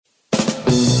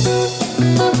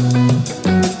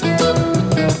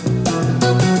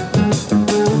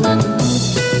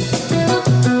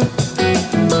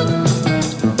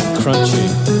Crunchy.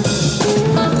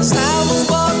 As I was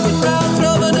walking round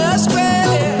Grosvenor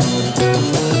Square,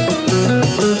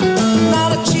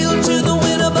 not a chill to the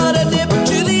winter, but a dip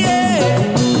to the air.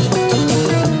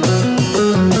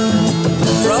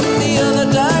 From the other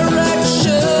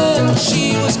direction,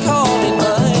 she was calling my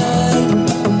eye.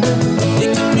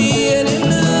 It could be an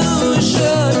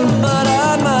illusion, but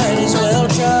I might as well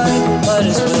try. Might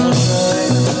as well try.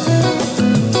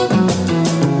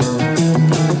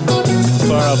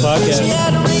 Far Out She Podcast.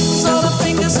 had rings on her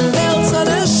fingers and bells on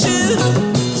her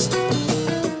shoes.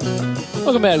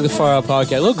 Welcome back to the Far Out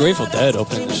Podcast. A little Grateful Dead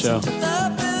opening the show.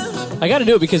 I got to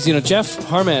do it because, you know, Jeff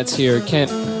Harmatz here can't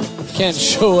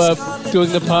show up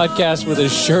doing the podcast with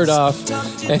his shirt off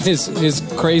and his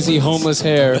crazy homeless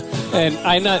hair, and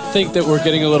I not think that we're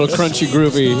getting a little crunchy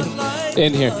groovy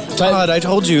in here. Todd, I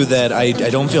told you that I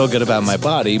don't feel good about my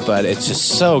body, but it's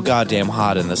just so goddamn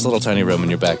hot in this little tiny room in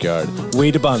your backyard.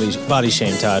 Way to body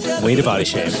shame, Todd. Way to body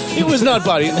shame. It was not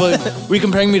body. Were you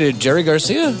comparing me to Jerry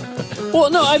Garcia? Well,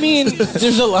 no, I mean,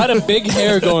 there's a lot of big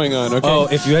hair going on, okay? Oh,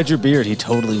 if you had your beard, he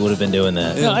totally would have been doing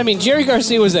that. No, I mean, Jerry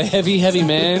Garcia was a heavy, heavy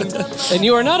man, and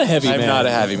you are not a heavy man. I'm not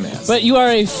a heavy man. But you are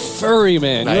a furry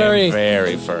man. You I are am a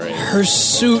very furry.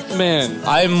 hirsute man.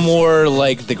 I'm more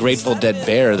like the Grateful Dead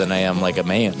bear than I am like a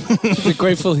man. The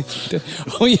Grateful.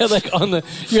 Oh yeah, like on the.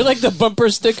 You're like the bumper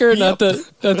sticker, not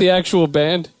the actual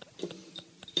band.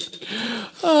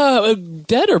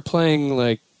 Dead are playing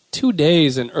like 2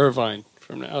 days in Irvine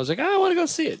from now. I was like, I want to go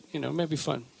see it. You know, maybe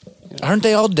fun. Aren't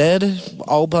they all dead?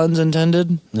 All puns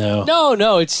intended? No.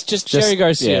 No, it's just Jerry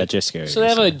Garcia. Yeah, just Jerry. So they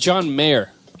have a John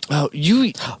Mayer. Oh,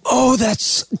 you. Oh,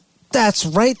 that's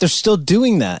right. They're still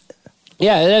doing that.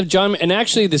 Yeah, they have John. And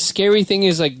actually, the scary thing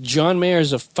is, like, John Mayer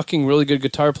is a fucking really good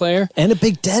guitar player. And a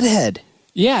big deadhead.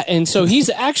 Yeah, and so he's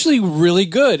actually really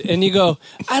good. And you go,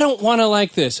 I don't want to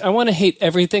like this. I want to hate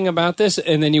everything about this.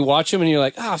 And then you watch him and you're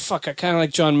like, fuck, I kind of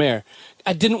like John Mayer.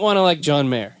 I didn't want to like John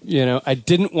Mayer. You know, I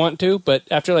didn't want to. But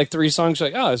after like 3 songs, you're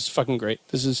like, this is fucking great.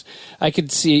 I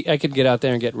could get out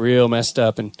there and get real messed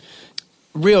up. And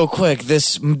Real quick,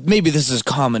 maybe this is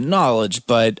common knowledge,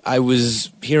 but I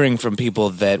was hearing from people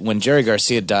that when Jerry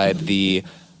Garcia died, the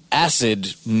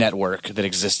acid network that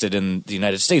existed in the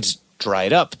United States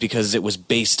dried up because it was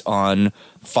based on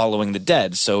following the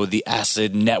Dead. So the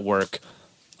acid network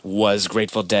was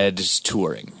Grateful Dead's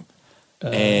touring.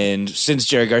 And since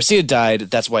Jerry Garcia died,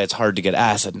 that's why it's hard to get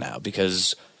acid now,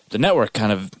 because the network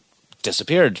kind of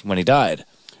disappeared when he died.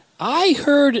 I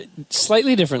heard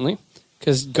slightly differently.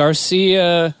 Because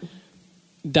Garcia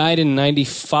died in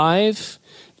 95.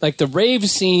 Like, the rave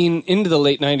scene into the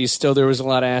late 90s still, there was a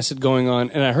lot of acid going on.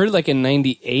 And I heard, like, in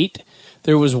 98,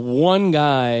 there was one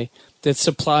guy that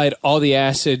supplied all the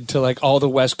acid to, like, all the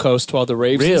West Coast to all the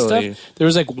raves and stuff. There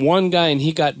was, like, one guy, and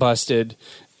he got busted.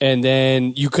 And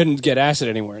then you couldn't get acid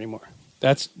anymore.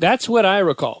 That's what I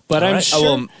recall. But I'm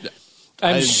sure...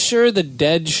 I'm sure the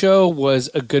Dead show was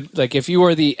a good, like, if you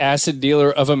were the acid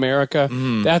dealer of America,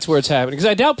 that's where it's happening. Because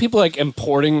I doubt people like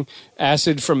importing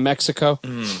acid from Mexico.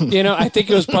 You know, I think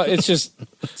it's just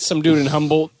some dude in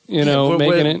Humboldt,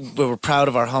 making it. We're proud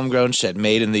of our homegrown shit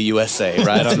made in the USA,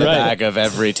 right on the back of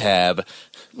every tab.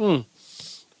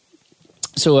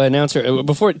 So, announcer,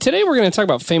 today we're going to talk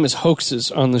about famous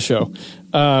hoaxes on the show.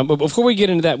 But before we get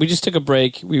into that, we just took a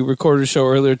break. We recorded a show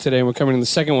earlier today, and we're coming to the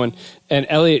second one. And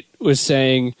Elliot was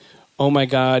saying, "Oh my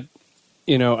God,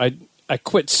 I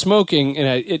quit smoking, and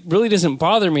it really doesn't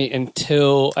bother me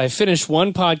until I finish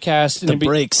one podcast. And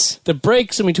the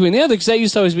breaks in between the other, because that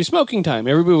used to always be smoking time.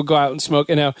 Everybody would go out and smoke.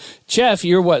 And now, Jeff,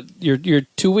 you're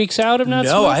 2 weeks out of not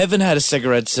smoking? No, I haven't had a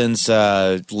cigarette since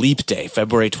Leap Day,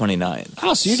 February 29th.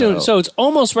 Oh, so you're doing so. It's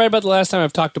almost right about the last time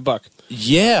I've talked to Buck.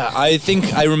 Yeah, I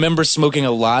think I remember smoking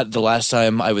a lot the last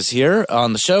time I was here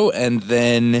on the show, and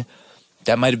then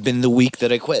that might have been the week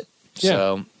that I quit. Yeah.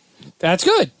 So that's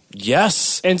good.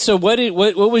 Yes. And so what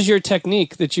was your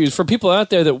technique that you used for people out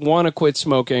there that want to quit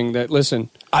smoking that listen?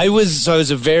 I was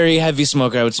a very heavy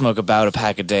smoker. I would smoke about a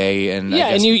pack a day. And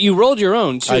and you rolled your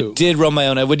own too. I did roll my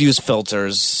own. I would use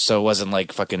filters, so it wasn't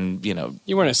like fucking,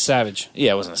 You weren't a savage.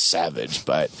 Yeah, I wasn't a savage,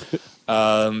 but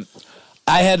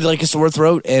I had like a sore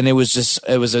throat, and it was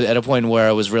at a point where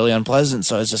I was really unpleasant,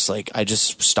 so I was just like, I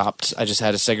just stopped. I just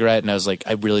had a cigarette, and I was like,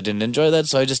 I really didn't enjoy that,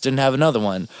 so I just didn't have another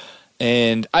one.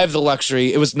 And I have the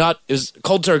luxury. It was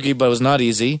cold turkey, but it was not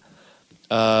easy.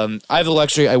 I have the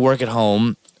luxury. I work at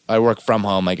home. I work from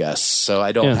home, I guess. So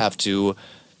I don't have to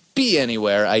be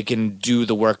anywhere. I can do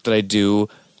the work that I do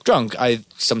drunk. I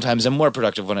sometimes am more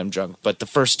productive when I'm drunk. But the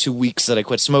first 2 weeks that I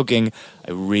quit smoking,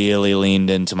 I really leaned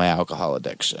into my alcohol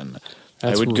addiction.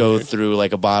 That's I would go weird. through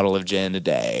like a bottle of gin a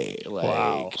day. Like,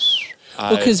 Wow.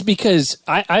 Well, because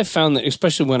I found that,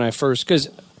 especially when I first, because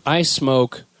I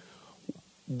smoke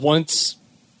once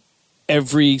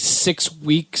every 6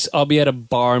 weeks. I'll be at a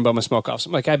bar and bum a smoke off.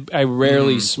 Like I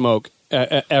rarely smoke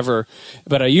ever,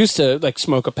 but I used to like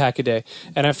smoke a pack a day.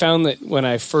 And I found that when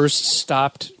I first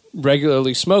stopped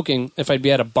regularly smoking, if I'd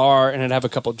be at a bar and I'd have a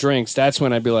couple drinks, that's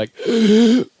when I'd be like,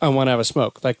 I want to have a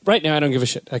smoke. Like right now, I don't give a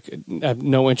shit. Like, I have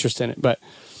no interest in it, but.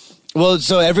 Well,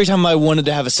 so every time I wanted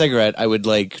to have a cigarette, I would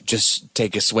like just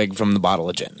take a swig from the bottle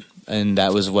of gin. And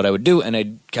that was what I would do. And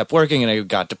I kept working and I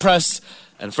got depressed.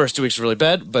 And the first 2 weeks were really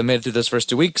bad, but I made it through those first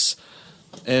 2 weeks.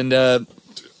 And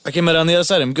I came out on the other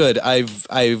side. I'm good.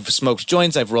 I've smoked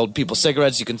joints. I've rolled people's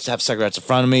cigarettes. You can have cigarettes in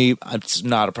front of me. It's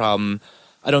not a problem.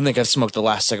 I don't think I've smoked the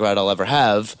last cigarette I'll ever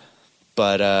have.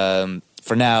 But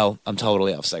for now, I'm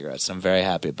totally off cigarettes. I'm very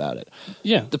happy about it.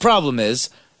 Yeah. The problem is,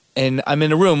 and I'm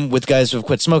in a room with guys who have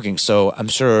quit smoking, so I'm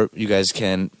sure you guys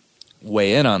can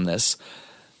weigh in on this.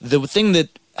 The thing that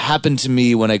happened to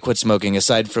me when I quit smoking,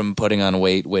 aside from putting on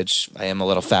weight, which I am a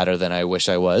little fatter than I wish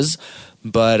I was,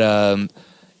 but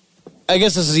I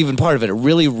guess this is even part of it. It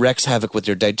really wreaks havoc with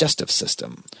your digestive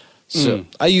system. So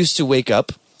I used to wake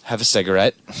up, have a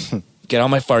cigarette, get all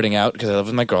my farting out because I live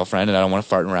with my girlfriend and I don't want to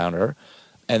fart around her.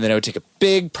 And then I would take a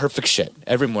big, perfect shit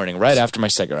every morning right after my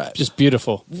cigarette. Just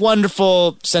beautiful.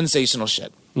 Wonderful, sensational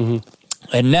shit. Mm-hmm.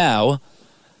 And now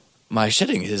my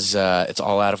shitting is it's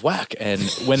all out of whack. And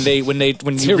when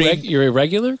you read, You're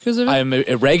irregular because of it? I'm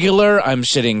irregular. I'm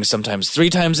shitting sometimes 3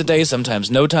 times a day,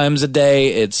 sometimes no times a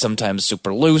day. It's sometimes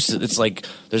super loose. It's like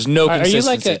there's no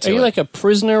consistency. Are you like a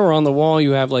prisoner, or on the wall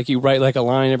you have like you write like a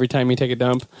line every time you take a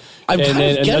dump? I'm and kind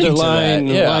then of getting another to line,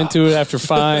 that, yeah. line to it after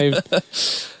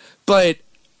 5. But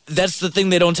that's the thing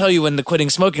they don't tell you in the quitting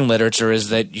smoking literature is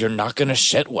that you're not going to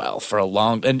shit well for a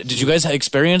long. And did you guys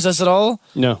experience this at all?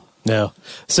 No. No.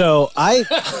 So I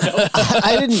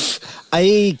didn't.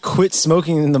 I quit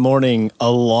smoking in the morning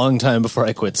a long time before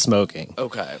I quit smoking.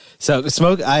 Okay. So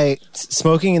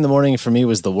smoking in the morning for me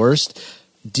was the worst.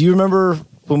 Do you remember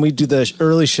when we do the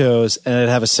early shows and I'd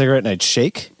have a cigarette and I'd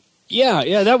shake?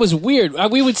 Yeah, that was weird.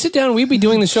 We would sit down and we'd be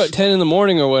doing the show at 10 in the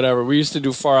morning or whatever. We used to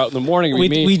do Far Out in the Morning.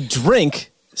 We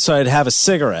drink, so I'd have a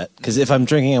cigarette because if I'm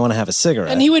drinking, I want to have a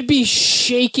cigarette. And he would be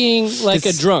shaking like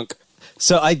a drunk.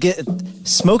 So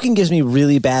smoking gives me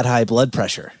really bad high blood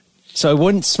pressure. So I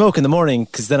wouldn't smoke in the morning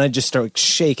because then I'd just start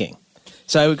shaking.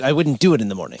 So I wouldn't do it in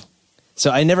the morning.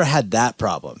 So I never had that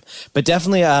problem. But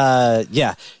definitely,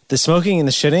 the smoking and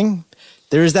the shitting,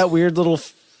 there's that weird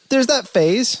there's that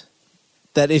phase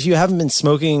that if you haven't been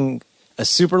smoking a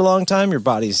super long time, your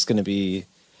body's going to be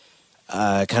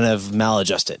kind of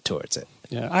maladjusted towards it.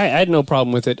 Yeah, I had no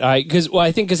problem with it. I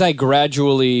think because I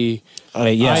gradually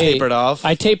Tapered off.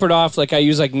 I tapered off. Like I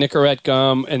used like Nicorette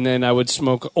gum, and then I would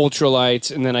smoke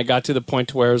ultralights, and then I got to the point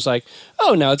to where it was like,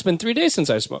 oh, now it's been 3 days since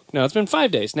I smoked. Now it's been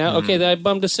 5 days. Now, okay, then I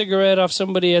bummed a cigarette off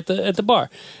somebody at the bar,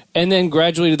 and then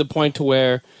gradually to the point to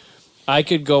where I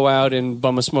could go out and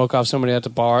bum a smoke off somebody at the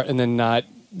bar, and then not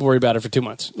worry about it for 2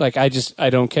 months. Like I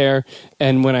don't care.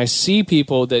 And when I see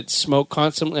people that smoke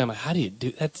constantly, I'm like, how do you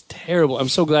do? That's terrible. I'm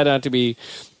so glad not to be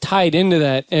tied into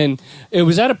that. And it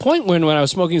was at a point when I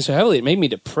was smoking so heavily, it made me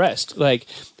depressed. Like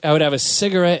I would have a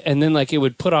cigarette and then like it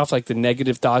would put off like the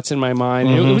negative thoughts in my mind.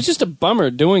 Mm-hmm. It was just a bummer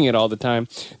doing it all the time.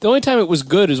 The only time it was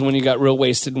good is when you got real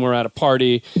wasted and were at a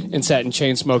party and sat and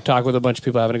chain smoke talk with a bunch of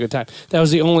people having a good time. That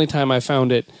was the only time I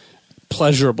found it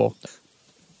pleasurable.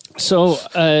 So,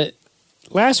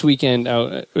 last weekend,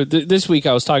 this week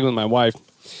I was talking with my wife.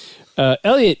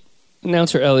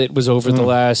 Announcer Elliot was over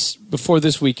before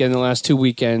this weekend, the last 2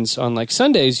 weekends on like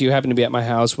Sundays. You happened to be at my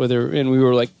house, and we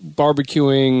were like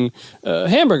barbecuing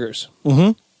hamburgers.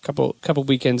 Mm-hmm. Couple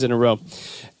weekends in a row,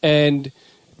 and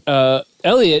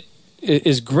Elliot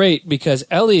is great because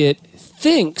Elliot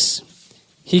thinks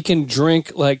he can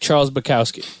drink like Charles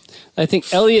Bukowski. I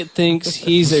think Elliot thinks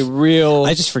he's a real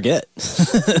I just forget.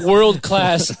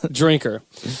 world-class drinker.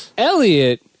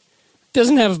 Elliot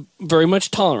doesn't have very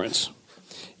much tolerance.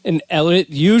 And Elliot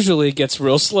usually gets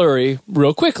real slurry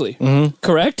real quickly. Mm-hmm.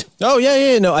 Correct? Oh,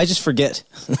 yeah. No, I just forget.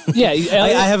 Yeah.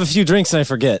 I have a few drinks and I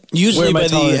forget. Usually where my by the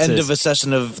tolerance end is. of a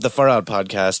session of the Far Out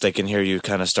podcast, I can hear you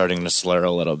kind of starting to slur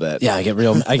a little bit. Yeah, I get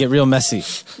real messy.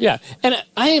 Yeah. And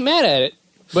I ain't mad at it.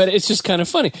 But it's just kind of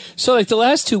funny. So, like, the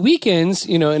last 2 weekends,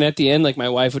 you know, and at the end, like, my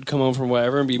wife would come home from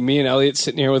whatever and be me and Elliot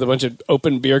sitting here with a bunch of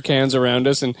open beer cans around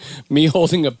us and me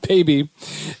holding a baby.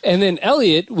 And then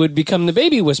Elliot would become the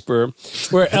baby whisperer,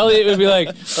 where Elliot would be like,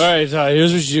 all right, Ty,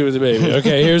 here's what you do with the baby.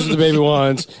 Okay, here's what the baby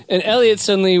wants. And Elliot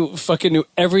suddenly fucking knew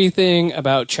everything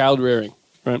about child rearing,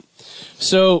 right?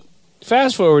 So,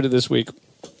 fast forward to this week.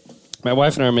 My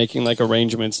wife and I are making, like,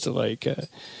 arrangements to, like...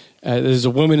 there's a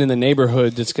woman in the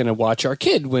neighborhood that's going to watch our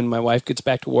kid when my wife gets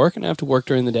back to work, and I have to work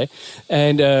during the day.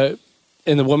 And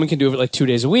the woman can do it like 2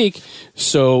 days a week,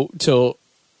 so till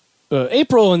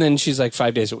April, and then she's like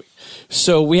 5 days a week.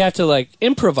 So we have to like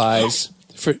improvise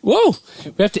we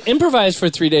have to improvise for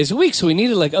 3 days a week. So we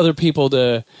needed like other people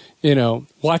to, you know,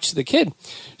 watch the kid.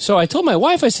 So I told my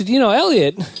wife, I said, you know,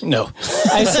 Elliot. No.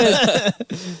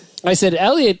 I said,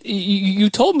 Elliot, you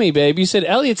told me, babe. You said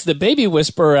Elliot's the baby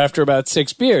whisperer after about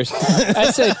 6 beers.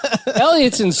 I said,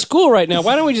 Elliot's in school right now.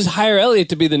 Why don't we just hire Elliot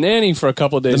to be the nanny for a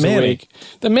couple of days a week?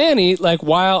 The nanny, like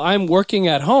while I'm working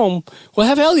at home, we'll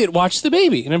have Elliot watch the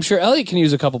baby. And I'm sure Elliot can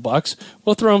use a couple bucks.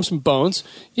 We'll throw him some bones.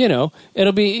 You know,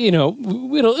 it'll be, you know,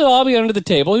 it'll all be under the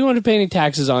table. You won't have to pay any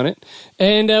taxes on it.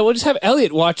 And we'll just have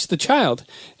Elliot watch the child.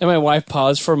 And my wife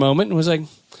paused for a moment and was like,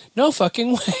 no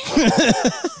fucking way.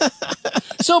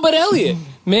 So, but Elliot,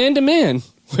 man to man,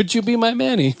 would you be my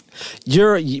Manny?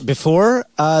 Before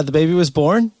the baby was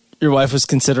born, your wife was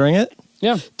considering it?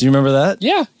 Yeah. Do you remember that?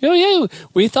 Yeah. Oh, yeah.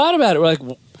 We thought about it. We're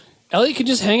like, Elliot could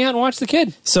just hang out and watch the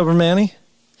kid. Sober Manny?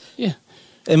 Yeah.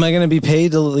 Am I going to be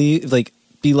paid to leave, like,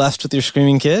 be left with your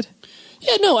screaming kid?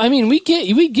 Yeah, no, I mean, we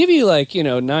give you like, you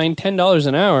know, $9, $10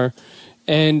 an hour.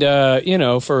 And, you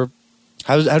know, for...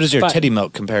 How does your titty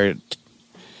milk compare?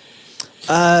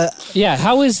 Yeah,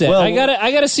 how is that? Well,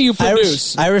 I gotta see you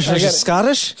produce. Irish versus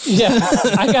Scottish? Yeah,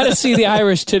 I gotta see the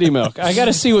Irish titty milk. I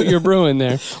gotta see what you're brewing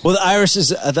there. Well, the Irish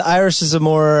is a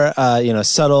more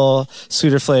subtle,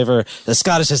 sweeter flavor. The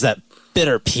Scottish has that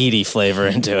bitter, peaty flavor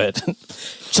into it.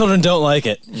 Children don't like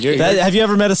it. Have you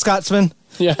ever met a Scotsman?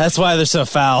 Yeah, that's why they're so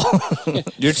foul.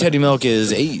 Your titty milk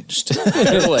is aged.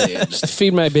 Middle-aged.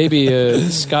 Feed my baby a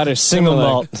Scottish single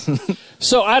malt.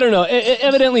 So I don't know.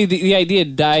 Evidently, the idea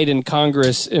died in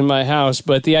Congress in my house,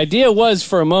 but the idea was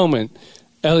for a moment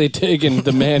Elliot Tiggin,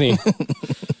 the Manny,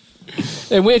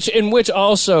 in which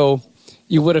also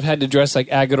you would have had to dress like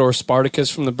Agador Spartacus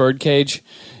from the Birdcage,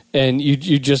 and you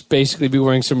just basically be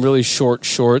wearing some really short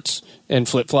shorts and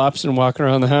flip flops and walking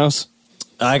around the house.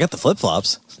 I got the flip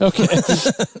flops. Okay.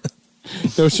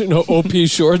 No OP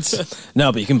shorts.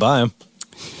 No, but you can buy them.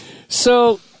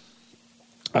 So.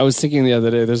 I was thinking the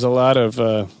other day. There's a lot of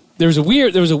there was a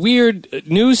weird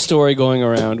news story going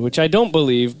around, which I don't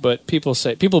believe, but people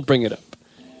bring it up.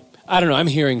 I don't know. I'm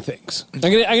hearing things. I'm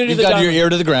gonna do You've got your ear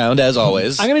to the ground as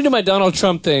always. I'm gonna do my Donald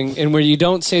Trump thing, and where you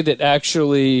don't say that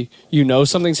actually you know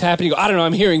something's happening. You go, I don't know.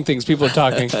 I'm hearing things. People are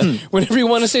talking. Whenever you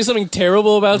want to say something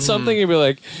terrible about something, you be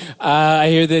like, I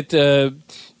hear that.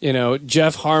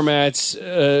 Jeff Harmatz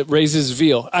raises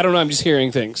veal. I don't know. I'm just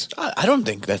hearing things. I don't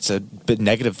think that's a bit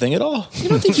negative thing at all. You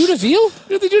don't think they do to veal? You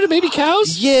know what they do to baby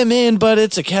cows? Yeah, man, but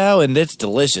it's a cow and it's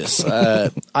delicious. I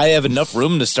have enough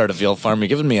room to start a veal farm. You're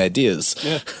giving me ideas.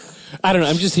 Yeah. I don't know.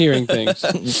 I'm just hearing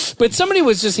things. But somebody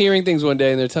was just hearing things one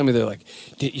day, and they're telling me, they're like,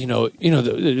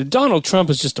 Donald Trump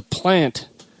is just a plant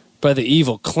by the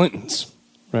evil Clintons,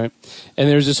 right? And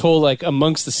there's this whole, like,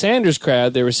 amongst the Sanders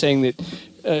crowd, they were saying that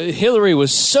Hillary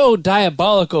was so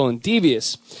diabolical and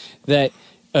devious that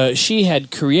she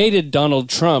had created Donald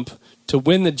Trump to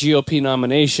win the GOP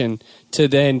nomination to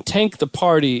then tank the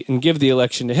party and give the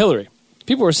election to Hillary.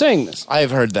 People were saying this. I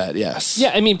have heard that, yes.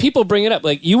 Yeah, I mean, people bring it up.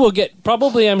 Like, you will get,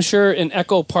 probably, I'm sure, in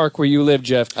Echo Park where you live,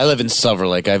 Jeff. I live in Silver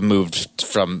Lake. I've moved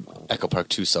from Echo Park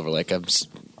to Silver Lake. I'm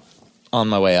on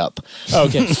my way up. Oh,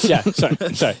 okay. Yeah, sorry.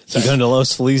 You going to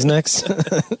Los Feliz next?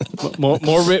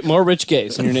 more rich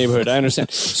gays in your neighborhood. I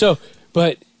understand. So,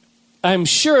 but I'm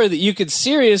sure that you could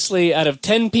seriously, out of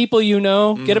 10 people you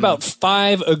know, get about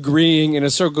 5 agreeing in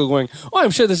a circle going, oh,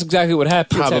 I'm sure that's exactly what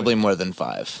happened. Probably more than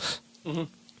 5. Mm-hmm.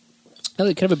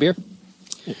 Elliot, can I have a beer?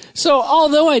 So,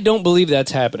 although I don't believe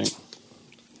that's happening.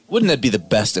 Wouldn't that be the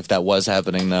best if that was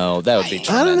happening, though? That would be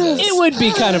tremendous. I don't know. It would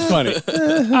be kind of funny.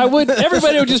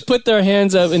 Everybody would just put their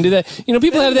hands up and do that. You know,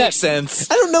 people have that makes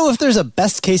sense. I don't know if there's a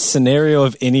best case scenario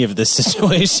of any of this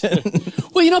situation.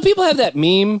 Well, you know, people have that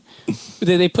meme that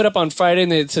they put up on Friday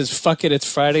and it says, fuck it, it's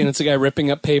Friday, and it's a guy ripping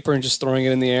up paper and just throwing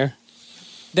it in the air.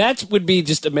 That would be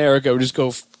just America. Would just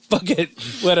go, fuck it,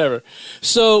 whatever.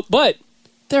 So, but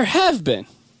there have been.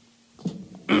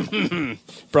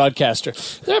 Broadcaster.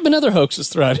 There have been other hoaxes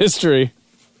throughout history.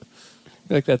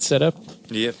 You like that setup?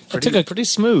 Yeah, pretty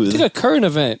smooth. I took a current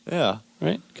event. Yeah.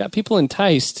 right? Got people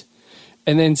enticed,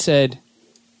 and then said,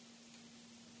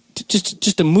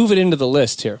 just to move it into the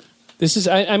list here. This is,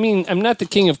 I mean, I'm not the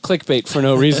king of clickbait for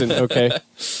no reason, okay?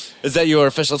 Is that your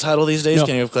official title these days, No.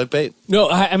 King of Clickbait? No,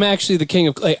 I'm actually the king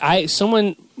of,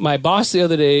 my boss the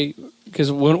other day,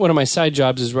 because one of my side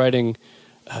jobs is writing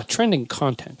trending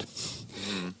content.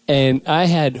 And I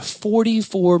had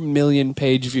 44 million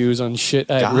page views on shit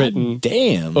I'd written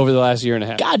damn. over the last year and a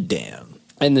half. God damn.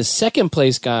 And the second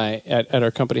place guy at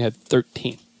our company had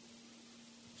 13.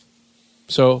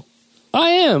 So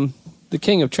I am the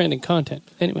king of trending content.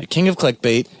 Anyway. King of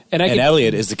Clickbait, And and I could-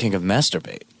 Elliot is the king of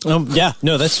Masturbate. Yeah,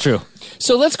 no, that's true.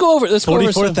 So let's go over some-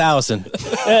 44,000.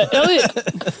 Elliot,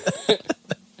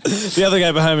 The other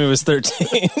guy behind me was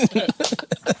 13.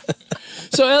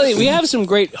 so Elliot, we have some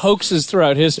great hoaxes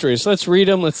throughout history. So let's read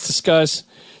them. Let's discuss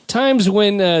times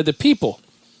when the people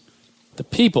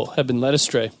have been led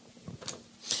astray.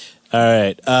 All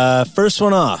right. First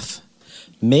one off.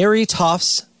 Mary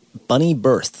Toft's bunny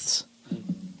births.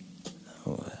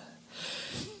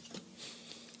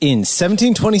 In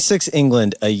 1726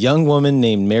 England, a young woman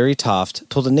named Mary Toft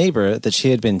told a neighbor that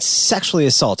she had been sexually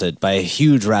assaulted by a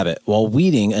huge rabbit while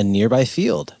weeding a nearby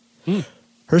field.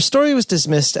 Her story was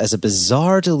dismissed as a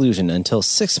bizarre delusion until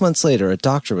 6 months later a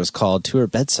doctor was called to her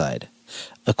bedside.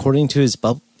 According to his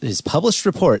published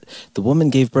report, the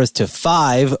woman gave birth to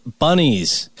 5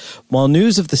 bunnies. While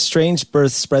news of the strange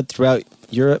birth spread throughout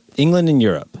England and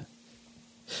Europe.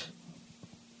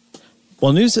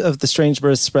 While news of the strange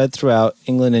birth spread throughout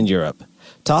England and Europe,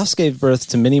 Tofts gave birth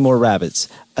to many more rabbits,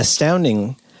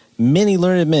 astounding many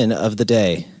learned men of the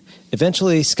day.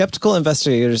 Eventually, skeptical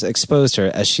investigators exposed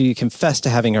her as she confessed to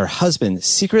having her husband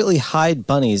secretly hide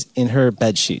bunnies in her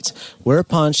bedsheets,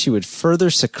 whereupon she would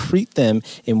further secrete them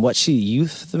in what she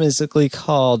euphemistically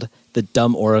called the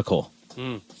dumb oracle.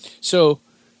 So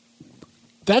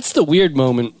that's the weird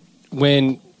moment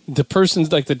when the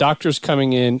person's like the doctor's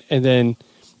coming in and then,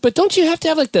 but don't you have to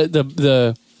have like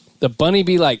the bunny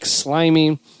be like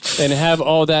slimy and have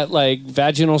all that like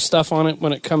vaginal stuff on it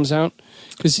when it comes out?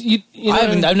 Because you know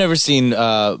I've never seen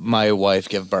my wife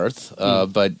give birth,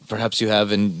 but perhaps you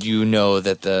have, and you know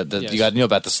that Yes. you got to know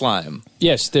about the slime.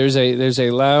 Yes, there's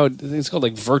a loud. It's called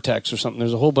like Vertex or something.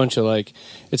 There's a whole bunch of like.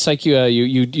 It's like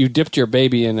you dipped your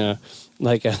baby in a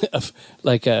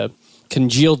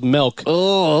congealed milk.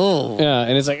 Oh, Yeah,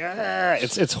 and it's like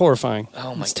it's horrifying.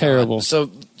 oh my it's God. terrible.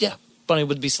 So yeah, bunny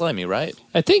would be slimy, right?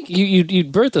 I think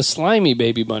you'd birth a slimy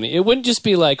baby bunny. It wouldn't just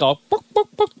be like all book, book,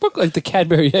 book, book, like the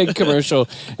Cadbury egg commercial.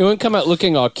 It wouldn't come out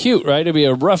looking all cute, right? It'd be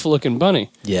a rough looking bunny.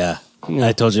 Yeah.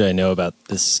 I told you I know about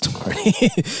this story.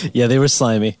 Yeah, they were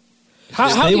slimy.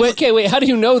 How do you, okay, wait. How do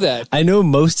you know that? I know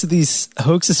most of these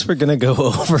hoaxes we're going to go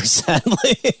over,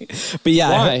 sadly. But yeah,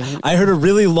 Why? I heard a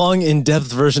really long, in-depth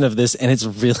version of this, and it's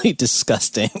really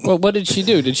disgusting. Well, what did she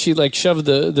do? Did she like shove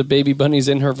the baby bunnies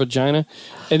in her vagina,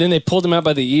 and then they pulled them out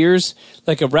by the ears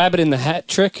like a rabbit in the hat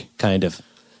trick? Kind of.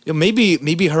 You know,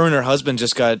 maybe her and her husband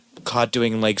just got caught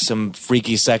doing like some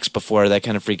freaky sex before that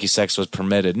kind of freaky sex was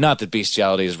permitted. Not that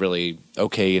bestiality is really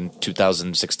okay in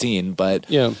 2016, but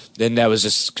Yeah. then that was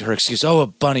just her excuse. Oh, a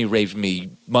bunny raped me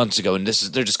months ago, and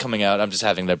they're just coming out. I'm just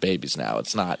having their babies now.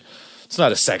 It's not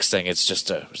a sex thing. It's just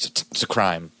it's a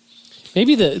crime.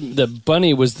 Maybe the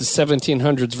bunny was the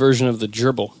 1700s version of the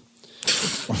gerbil,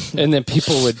 and then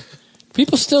people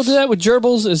still do that with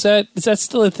gerbils. Is that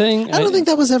still a thing? I don't think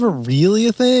that was ever really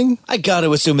a thing. I got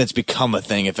to assume it's become a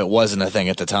thing if it wasn't a thing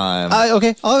at the time.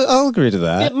 Okay, I'll agree to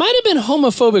that. It might have been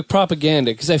homophobic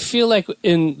propaganda because I feel like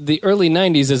in the early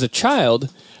 90s as a child,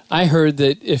 I heard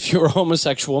that if you're a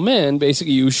homosexual man,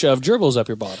 basically you shove gerbils up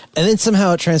your bottom. And then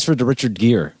somehow it transferred to Richard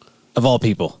Gere, of all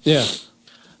people. Yeah.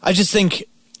 I just think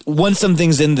once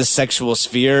something's in the sexual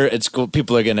sphere, it's cool.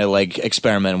 People are gonna like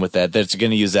experiment with that. They're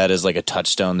gonna use that as like a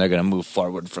touchstone. They're gonna move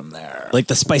forward from there. Like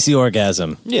the spicy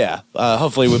orgasm. Yeah.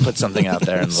 Hopefully, we put something out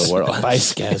there in the world.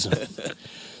 Spicegasm.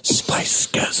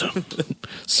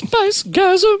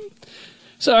 Spicegasm.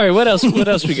 Sorry, what else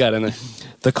we got in there?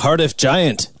 The Cardiff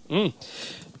Giant. In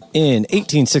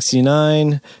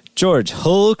 1869, George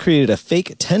Hull created a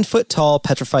fake 10-foot-tall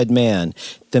petrified man,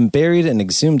 then buried and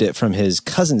exhumed it from his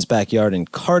cousin's backyard in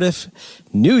Cardiff,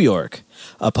 New York.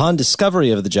 Upon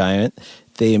discovery of the giant,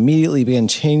 they immediately began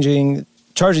charging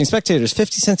spectators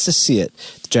 50 cents to see it.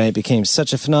 The giant became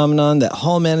such a phenomenon that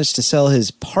Hall managed to sell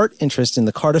his part interest in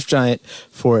the Cardiff Giant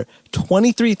for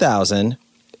 $23,000.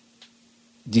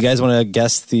 Do you guys want to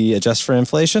guess the adjust for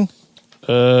inflation?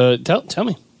 Tell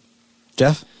me.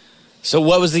 Jeff? So,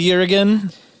 what was the year again?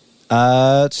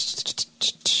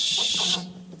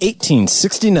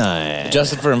 1869.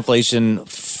 Adjusted for inflation,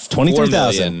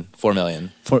 23,000. 4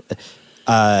 million. For,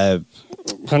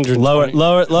 Lower.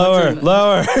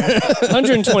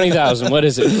 120,000. What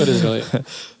is it? What is it?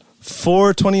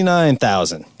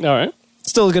 429,000. All right.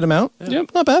 Still a good amount.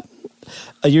 Yep. Not bad.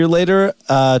 A year later,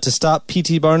 to stop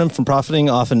P.T. Barnum from profiting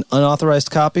off an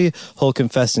unauthorized copy, Hull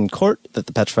confessed in court that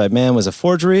the Petrified Man was a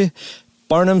forgery.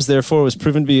 Barnum's, therefore, was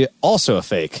proven to be also a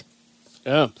fake.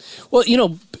 Yeah. Well,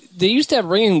 they used to have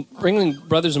Ringling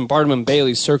Brothers and Barnum and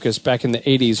Bailey Circus back in the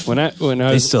 80s. When I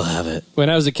They was still have it. when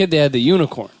I was a kid, they had the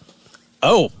unicorn.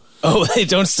 Oh, they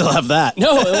don't still have that.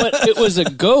 No, it was a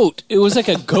goat. It was like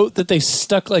a goat that they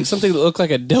stuck like something that looked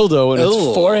like a dildo in its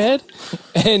Ooh. forehead,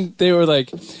 and they were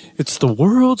like, "It's the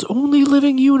world's only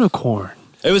living unicorn."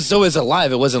 It was always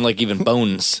alive. It wasn't like even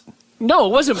bones. No, it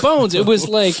wasn't bones. It was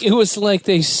like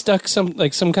they stuck some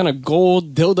kind of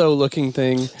gold dildo looking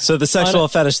thing. So the sexual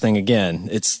fetish thing again,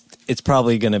 it's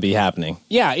probably going to be happening.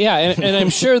 Yeah, and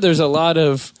I'm sure there's a lot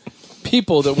of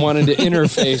people that wanted to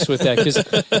interface with that because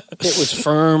it was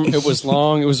firm, it was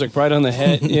long, it was like right on the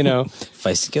head,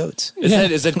 Feisty goats.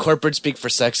 Is that corporate speak for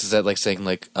sex? Is that like saying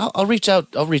like I'll reach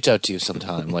out to you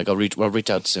sometime. Like I'll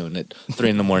reach out soon at 3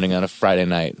 a.m. on a Friday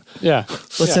night. Yeah,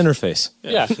 Let's interface.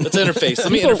 yeah. Let's interface.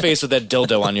 Let me interface with that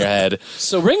dildo on your head.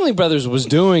 So Ringling Brothers was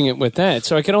doing it with that,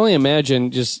 so I can only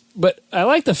imagine but I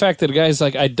like the fact that a guy's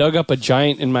like, I dug up a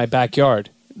giant in my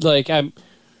backyard.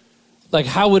 Like,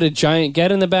 how would a giant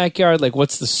get in the backyard? Like,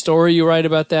 what's the story you write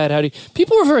about that?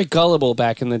 People were very gullible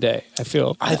back in the day, I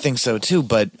feel. I think so too,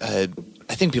 but I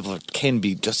think people can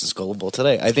be just as gullible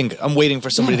today. I think I'm waiting for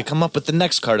somebody to come up with the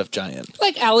next Cardiff Giant.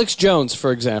 Like Alex Jones,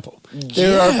 for example.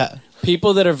 There are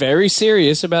people that are very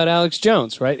serious about Alex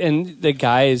Jones, right? And the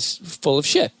guy is full of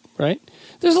shit, right?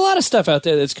 There's a lot of stuff out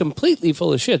there that's completely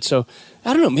full of shit. So,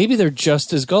 I don't know, maybe they're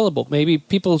just as gullible. Maybe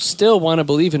people still want to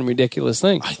believe in ridiculous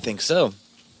things. I think so.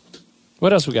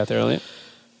 What else we got there, Elliot?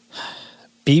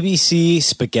 BBC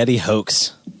spaghetti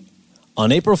hoax.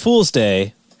 On April Fool's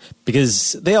Day,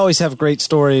 because they always have great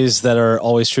stories that are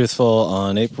always truthful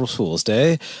on April Fool's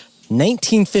Day,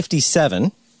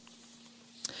 1957,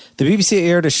 the BBC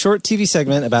aired a short TV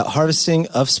segment about harvesting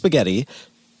of spaghetti.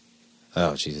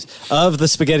 Oh, Jesus. Of the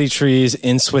spaghetti trees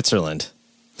in Switzerland.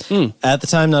 At the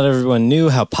time, not everyone knew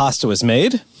how pasta was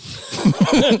made.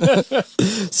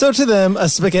 So to them, a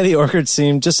spaghetti orchard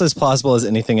seemed just as plausible as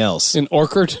anything else. An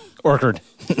orchard? Orchard.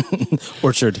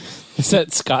 Orchard. Is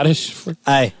that Scottish?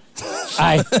 Aye.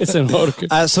 Aye, it's an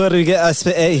orchard. That's where we get a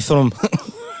spaghetti from.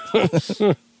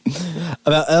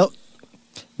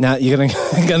 Now you're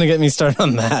gonna get me started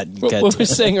on that. What we were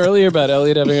saying earlier about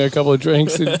Elliot having a couple of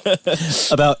drinks.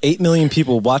 About 8 million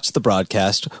people watched the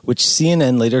broadcast, which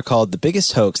CNN later called the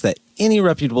biggest hoax that any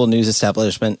reputable news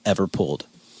establishment ever pulled.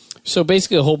 So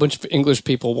basically a whole bunch of English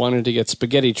people wanted to get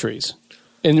spaghetti trees.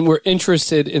 And were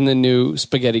interested in the new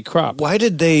spaghetti crop. Why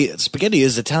did spaghetti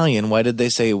is Italian. Why did they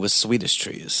say it was Swedish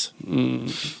trees? I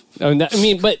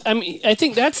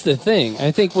think that's the thing.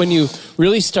 I think when you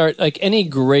really start, like any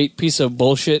great piece of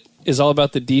bullshit is all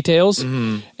about the details.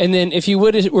 Mm-hmm. And then if you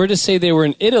were to say they were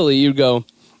in Italy, you'd go,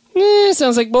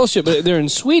 sounds like bullshit. But they're in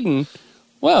Sweden,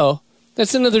 well,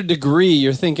 that's another degree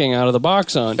you're thinking out of the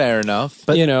box on. Fair enough.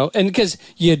 But, and because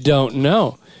you don't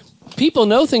know. People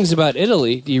know things about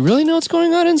Italy. Do you really know what's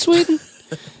going on in Sweden?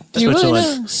 Do you really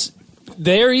know?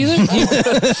 There either?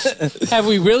 Have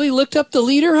we really looked up the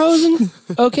lederhosen?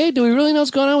 Okay, do we really know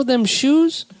what's going on with them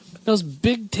shoes? Those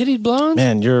big tittied blondes?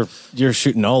 Man, you're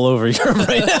shooting all over Europe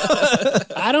right now.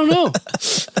 I don't know.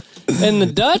 And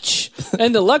the Dutch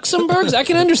and the Luxembourgs. I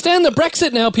can understand the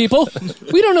Brexit now, people.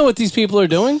 We don't know what these people are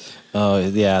doing. Oh,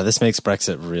 yeah, this makes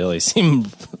Brexit really seem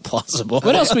plausible.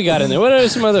 What else we got in there? What are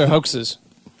some other hoaxes?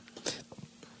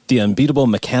 The unbeatable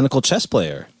mechanical chess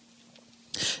player.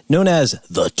 Known as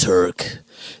the Turk,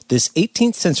 this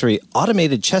 18th century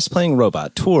automated chess-playing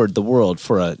robot toured the world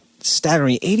for a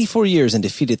staggering 84 years and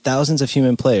defeated thousands of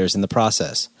human players in the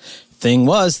process. Thing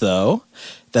was, though,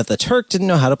 that the Turk didn't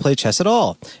know how to play chess at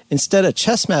all. Instead, a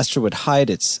chess master would hide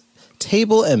its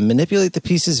table and manipulate the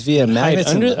pieces via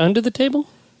magnets. Under the table?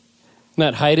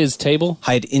 Not hide his table?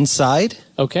 Hide inside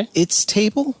its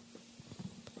table?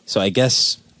 So I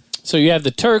guess... So you have the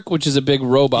Turk, which is a big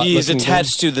robot. He's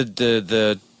attached to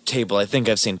the table. I think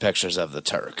I've seen pictures of the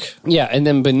Turk. Yeah, and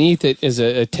then beneath it is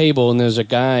a table, and there's a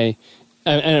guy,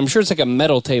 and I'm sure it's like a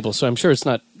metal table, so I'm sure it's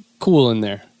not cool in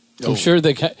there. I'm sure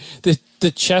the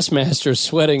chess master is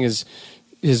sweating his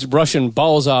Russian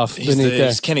balls off beneath there.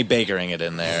 He's Kenny Bakering it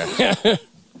in there.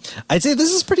 I'd say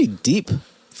this is pretty deep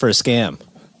for a scam.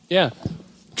 Yeah.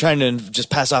 Trying to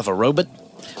just pass off a robot?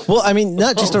 Well, I mean,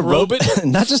 not just a robot,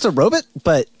 not just a robot,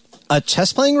 but A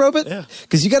chess playing robot? Yeah.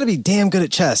 Because you got to be damn good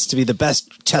at chess to be the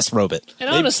best chess robot. And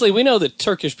honestly, we know that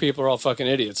Turkish people are all fucking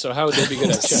idiots, so how would they be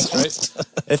good at chess, right?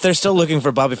 If they're still looking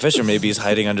for Bobby Fischer, maybe he's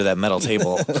hiding under that metal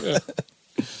table.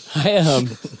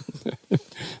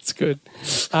 It's good.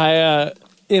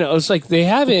 It's like they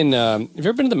have in. Have you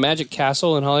ever been to the Magic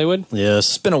Castle in Hollywood? Yes.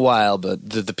 It's been a while, but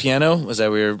the piano, was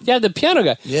that weird? Yeah, the piano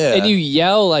guy. Yeah. And you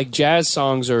yell like jazz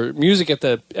songs or music at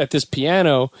this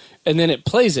piano, and then it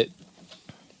plays it.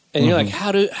 And you're like,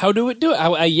 how do it do it?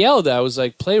 I yelled. I was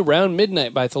like, play Round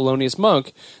Midnight by Thelonious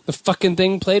Monk. The fucking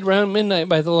thing played Round Midnight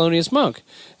by Thelonious Monk.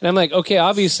 And I'm like, okay,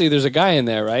 obviously there's a guy in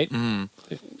there, right?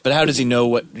 But how does he know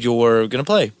what you're going to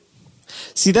play?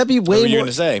 See, that'd be way What were you more.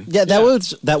 gonna say? Yeah,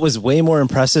 that was way more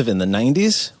impressive in the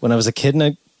 90s when I was a kid and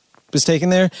I was taken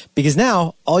there. Because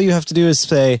now all you have to do is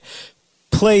say,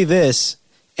 play this,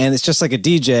 and it's just like a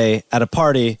DJ at a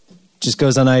party, just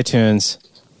goes on iTunes,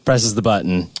 presses the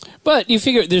button. But you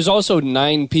figure there's also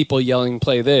 9 people yelling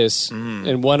play this,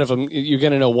 and one of them, you're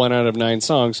going to know 1 out of 9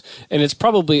 songs. And it's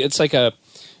like a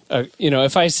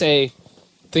if I say,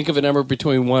 think of a number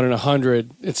between 1 and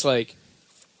 100, it's like,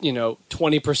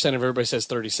 20% of everybody says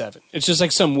 37. It's just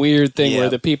like some weird thing where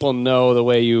the people know the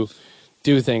way you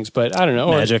do things, but I don't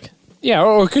know. Magic.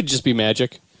 Or it could just be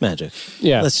magic. Magic.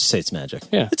 Yeah. Let's just say it's magic.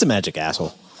 Yeah. It's a magic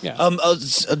asshole. Yeah.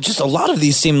 Just a lot of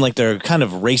these seem like they're kind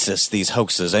of racist, these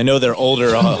hoaxes. I know they're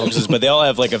older hoaxes, but they all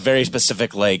have like a very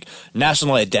specific like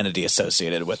national identity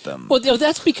associated with them. Well,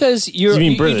 that's because You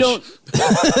mean British?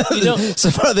 You don't.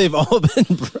 So far, they've all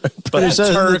been But British.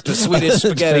 the Turk, the Swedish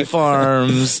spaghetti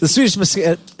farms. The Swedish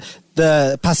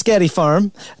the Pasquetti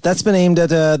farm, that's been aimed at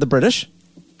the British.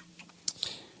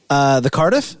 The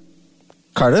Cardiff,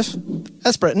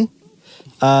 that's Britain.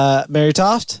 Mary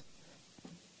Toft,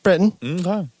 Britain.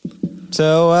 Okay.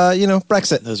 So,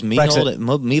 Brexit. Those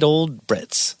meat old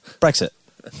Brits. Brexit.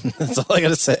 That's all I got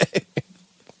to say.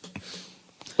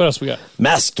 What else we got?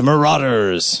 Masked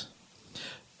Marauders.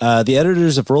 The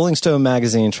editors of Rolling Stone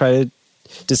magazine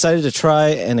decided to try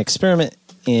an experiment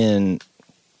in...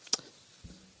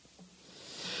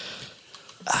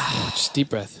 Just deep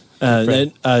breath.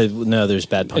 No, there's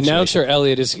bad punctuation. Announcer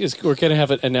Elliot is we're going to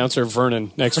have an announcer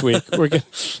Vernon next week. We're going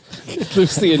to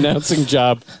lose the announcing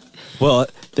job. Well,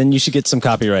 then you should get some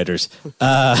copywriters.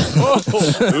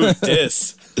 Ooh,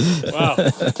 diss. Wow.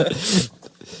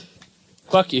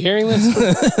 Buck, you hearing this?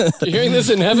 You hearing this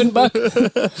in heaven, Buck? I don't know,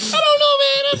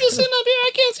 man. I'm just sitting up here.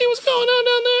 I can't see what's going on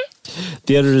down there.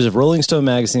 The editors of Rolling Stone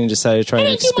magazine decided to try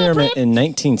an experiment in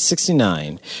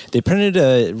 1969. They printed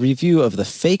a review of the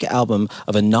fake album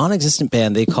of a non-existent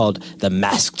band they called the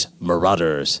Masked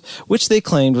Marauders, which they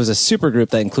claimed was a supergroup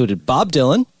that included Bob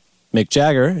Dylan, Mick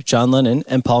Jagger, John Lennon,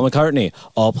 and Paul McCartney,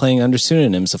 all playing under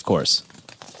pseudonyms, of course.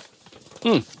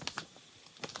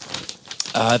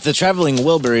 If the Traveling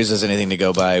Wilburys is anything to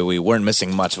go by, we weren't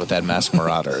missing much with that Masked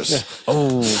Marauders.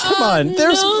 Oh, come on.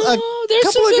 There's a there's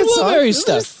couple some of good good Wilbury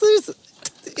songs. stuff.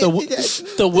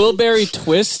 The Wilbury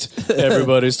Twist.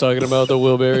 Everybody's talking about the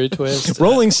Wilbury Twist.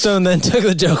 Rolling Stone then took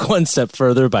the joke one step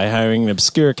further by hiring an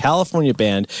obscure California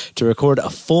band to record a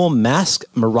full Masked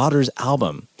Marauders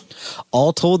album.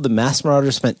 All told, the Masked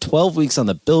Marauders spent 12 weeks on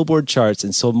the Billboard charts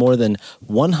and sold more than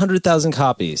 100,000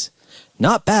 copies.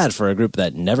 Not bad for a group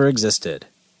that never existed.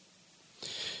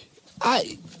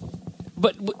 I'm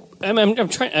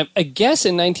trying. I guess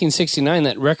in 1969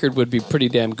 that record would be pretty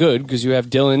damn good because you have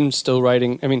Dylan still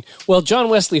writing. John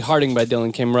Wesley Harding by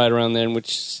Dylan came right around then,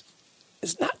 which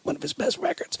is not one of his best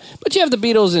records. But you have the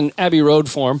Beatles in Abbey Road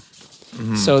form,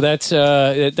 so that's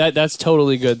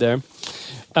totally good there.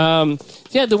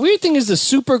 The weird thing is the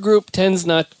supergroup tends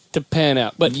not to pan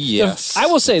out. But yes, I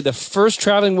will say the first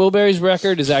Traveling Wilburys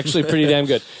record is actually pretty damn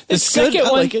good. The second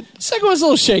one, like it. Second one's a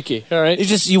little shaky. All right,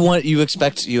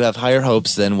 you have higher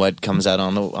hopes than what comes out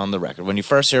on the record. When you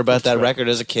first hear about that record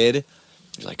as a kid,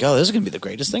 you're like, oh, this is gonna be the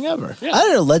greatest thing ever. Yeah. I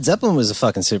don't know. Led Zeppelin was a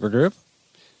fucking supergroup.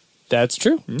 That's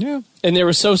true. Yeah, and they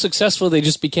were so successful they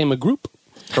just became a group.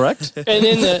 Correct. And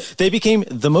then they became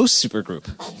the most supergroup.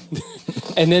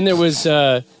 And then there was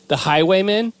the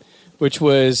Highwaymen, which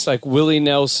was like Willie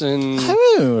Nelson,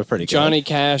 We're pretty good. Johnny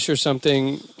Cash or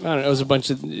something. I don't know. It was a bunch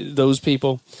of those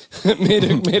people made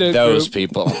a those group.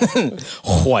 people.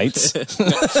 Whites.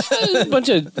 A bunch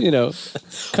of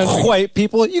country. White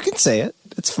people. You can say it.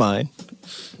 It's fine.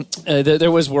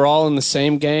 There was We're All in the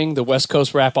Same Gang, the West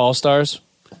Coast Rap All Stars.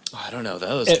 I don't know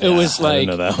those. It was I like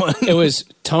don't know that one. It was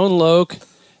Tone Loc,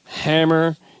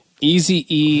 Hammer,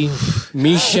 Eazy-E,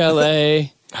 Michelle.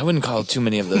 I wouldn't call too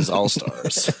many of those all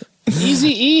stars. Easy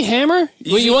E Hammer.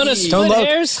 Well, you want to Tone split Loc.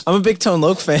 hairs? I'm a big Tone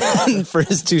Loc fan for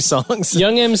his 2 songs.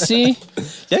 Young MC.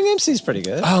 Young MC's pretty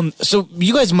good. So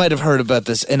you guys might have heard about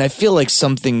this, and I feel like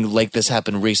something like this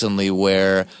happened recently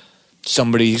where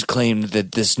somebody claimed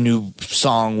that this new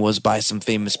song was by some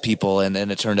famous people, and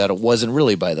it turned out it wasn't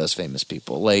really by those famous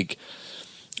people. Like,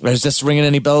 is this ringing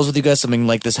any bells with you guys? Something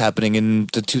like this happening in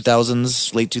the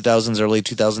 2000s, late 2000s, early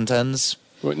 2010s?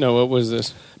 No, what was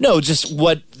this? No, just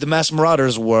what the Masked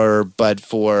Marauders were, but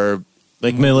for...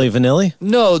 Like Milli Vanilli?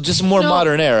 No, just more No.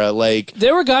 modern era. Like,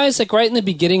 There were guys like right in the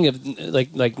beginning of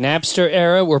like Napster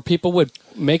era where people would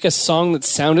make a song that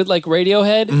sounded like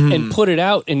Radiohead and put it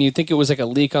out, and you'd think it was like a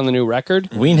leak on the new record.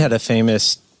 Ween had a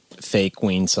famous fake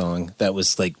Ween song that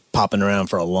was like popping around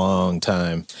for a long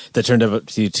time that turned out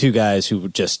to be 2 guys who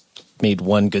just made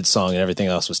one good song and everything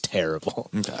else was terrible.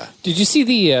 Did you see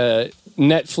the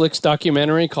Netflix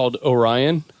documentary called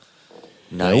Orion?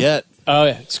 not Nope. yet. Oh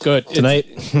yeah, it's good. Tonight.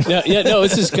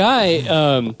 It's this guy.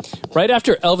 Right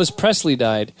after Elvis Presley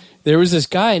died, there was this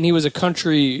guy, and he was a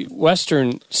country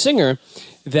western singer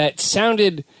that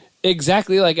sounded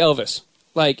exactly like Elvis.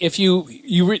 Like if you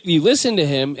listen to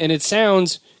him, and it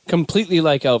sounds completely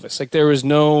like Elvis. Like there's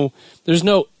no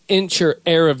inch or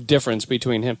air of difference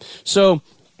between him. So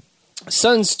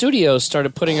Sun Studios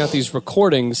started putting out these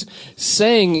recordings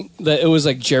saying that it was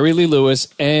like Jerry Lee Lewis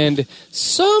and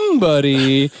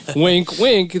somebody, wink,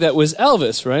 wink, that was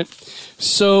Elvis, right?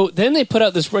 So then they put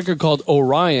out this record called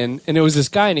Orion, and it was this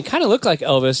guy, and he kind of looked like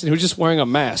Elvis, and he was just wearing a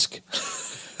mask.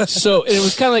 So it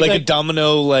was kind of Like a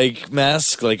domino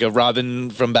mask, like a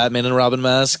Robin from Batman and Robin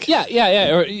mask.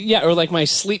 or like my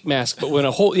sleep mask, but with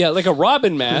like a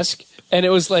Robin mask. And it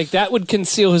was like that would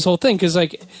conceal his whole thing, because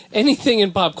like anything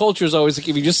in pop culture is always like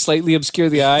if you just slightly obscure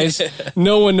the eyes,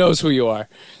 no one knows who you are.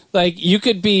 Like you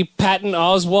could be Patton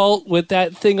Oswalt with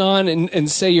that thing on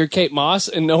and say you're Kate Moss,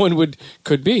 and no one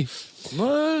could be.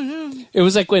 It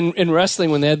was like when in wrestling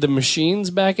when they had the machines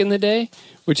back in the day,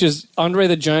 which is Andre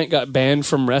the Giant got banned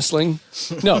from wrestling.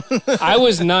 No, I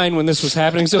was 9 when this was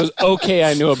happening, so it was okay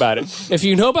I knew about it. If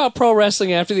you know about pro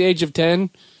wrestling after the age of 10,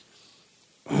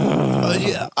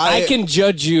 I can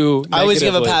judge you. I always give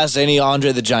a negatively. pass to any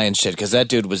Andre the Giant shit because that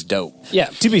dude was dope. Yeah.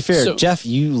 To be fair, So- Jeff,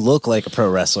 you look like a pro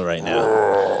wrestler right now.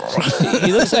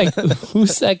 He looks like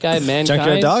who's that guy? Mankind.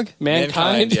 Junkyard Dog?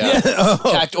 Mankind.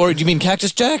 yeah. Or do you mean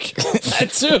Cactus Jack?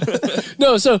 That too.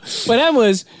 No. So what happened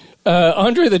was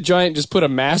Andre the Giant just put a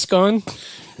mask on,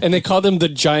 and they called him the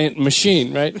Giant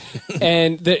Machine, right?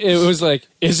 And it was like,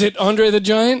 is it Andre the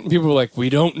Giant? And people were like, we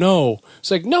don't know. It's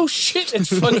like, no shit. It's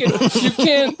fucking. You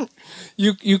can't.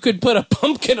 You could put a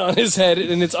pumpkin on his head,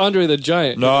 and it's Andre the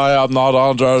Giant. No, I am not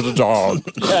Andre the Giant.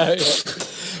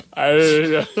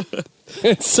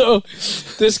 And so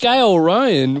this guy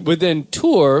Orion would then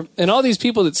tour, and all these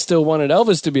people that still wanted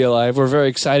Elvis to be alive were very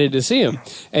excited to see him.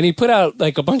 And he put out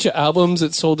like a bunch of albums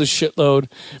that sold a shitload.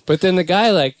 But then the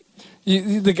guy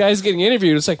the guy's getting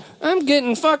interviewed. It's like, I'm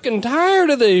getting fucking tired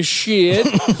of this shit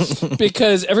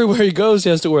because everywhere he goes, he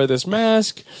has to wear this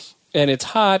mask, and it's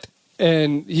hot.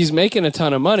 And he's making a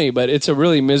ton of money, but it's a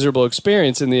really miserable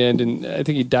experience in the end. And I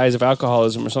think he dies of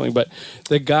alcoholism or something. But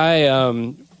the guy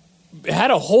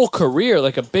had a whole career,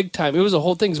 like a big time. It was a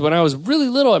whole thing. When I was really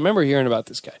little, I remember hearing about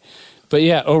this guy. But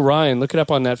yeah, Orion, look it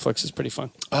up on Netflix. It's pretty fun.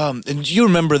 And you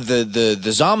remember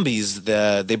the Zombies?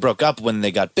 They broke up when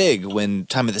they got big. When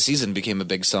Time of the Season became a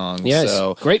big song. Yes,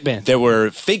 so great band. There were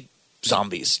fake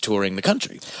zombies touring the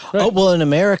country. Right. Oh, well, in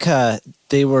America,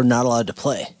 they were not allowed to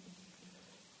play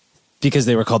because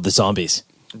they were called the Zombies.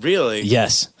 Really?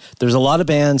 Yes. There's a lot of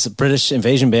bands, British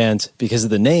invasion bands, because of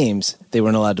the names, they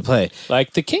weren't allowed to play.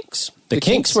 Like the Kinks. The The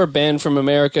Kinks Kinks. were banned from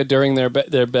America during their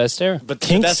best era. But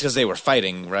Kinks? that's because they were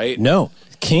fighting, right? No.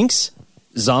 Kinks,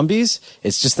 Zombies,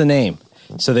 it's just the name.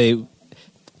 So they,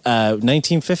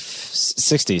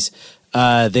 1960s,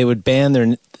 they would ban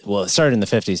it started in the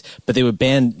 50s, but they would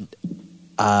ban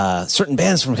certain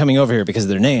bands from coming over here because of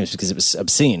their names, because it was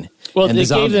obscene. Well, And they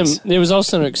the gave them. Zombies. There was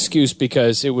also an excuse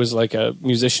because it was like a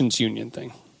musicians' union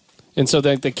thing, and so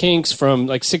the Kinks from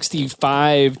like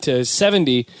 65 to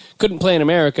 70 couldn't play in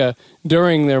America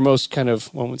during their most kind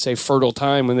of, one would say, fertile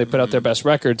time when they put out their best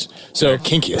records. So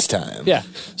Kinkiest time. yeah,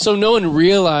 so no one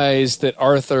realized that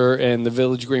Arthur and the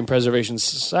Village Green Preservation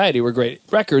Society were great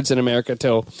records in America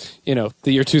till the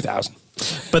year 2000.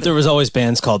 But there was always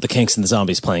bands called the Kinks and the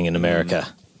Zombies playing in America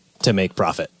to make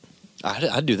profit.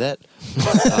 I'd do that.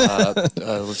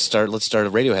 Let's start a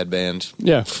Radiohead band.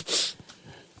 Yeah.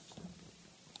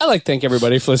 I'd like to thank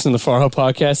everybody for listening to the Far Out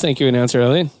Podcast. Thank you, announcer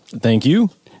Elliot. Thank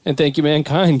you. And thank you,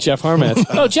 Mankind, Jeff Harmatz.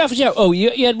 Jeff. Oh,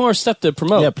 you had more stuff to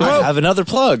promote. Yeah, I have another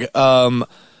plug.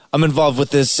 I'm involved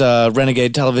with this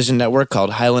renegade television network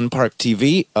called Highland Park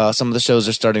TV. Some of the shows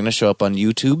are starting to show up on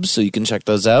YouTube, so you can check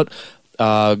those out.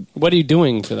 What are you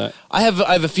doing for that? I have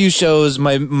a few shows.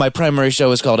 My primary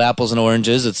show is called Apples and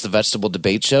Oranges. It's the vegetable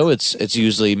debate show. It's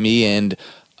usually me and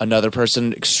another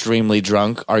person extremely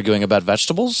drunk arguing about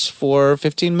vegetables for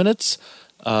 15 minutes.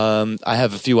 I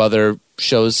have a few other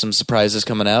shows, some surprises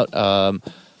coming out.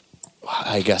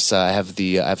 I guess I have a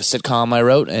sitcom I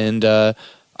wrote, and I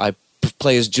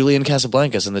play as Julian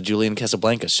Casablancas in the Julian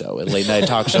Casablancas show, a late night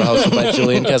talk show hosted by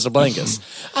Julian Casablancas.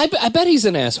 I bet he's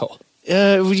an asshole.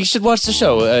 You should watch the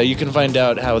show. You can find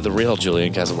out how the real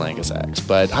Julian Casablancas acts.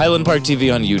 But Highland Park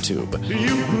TV on YouTube.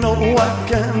 You know what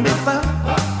can be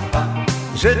found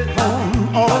sitting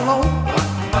home all alone.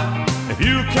 If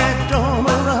you can't come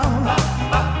around,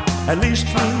 at least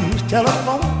please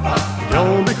telephone.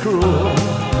 Don't be cruel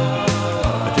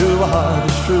to a heart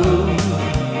is true.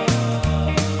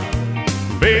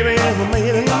 Baby, if I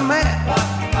made you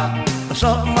mad,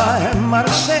 something I might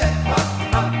have said,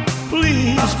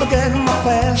 please forget my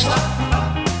past.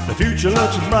 The future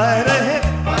looks bright ahead.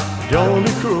 Don't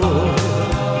be cruel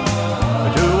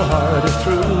to a heart is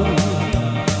true.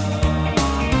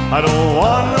 I don't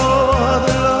want no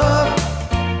other love,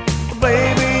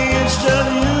 baby, it's just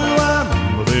you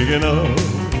I'm thinking of.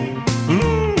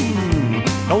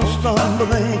 Don't stop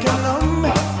thinking of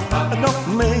me, don't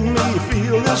make me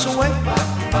feel this way.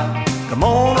 Come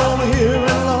on over here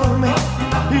and love me,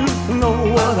 you know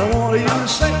what I want you to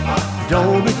say.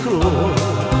 Don't be cruel,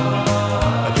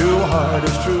 your heart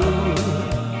is true.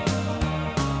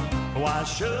 Why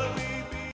should we?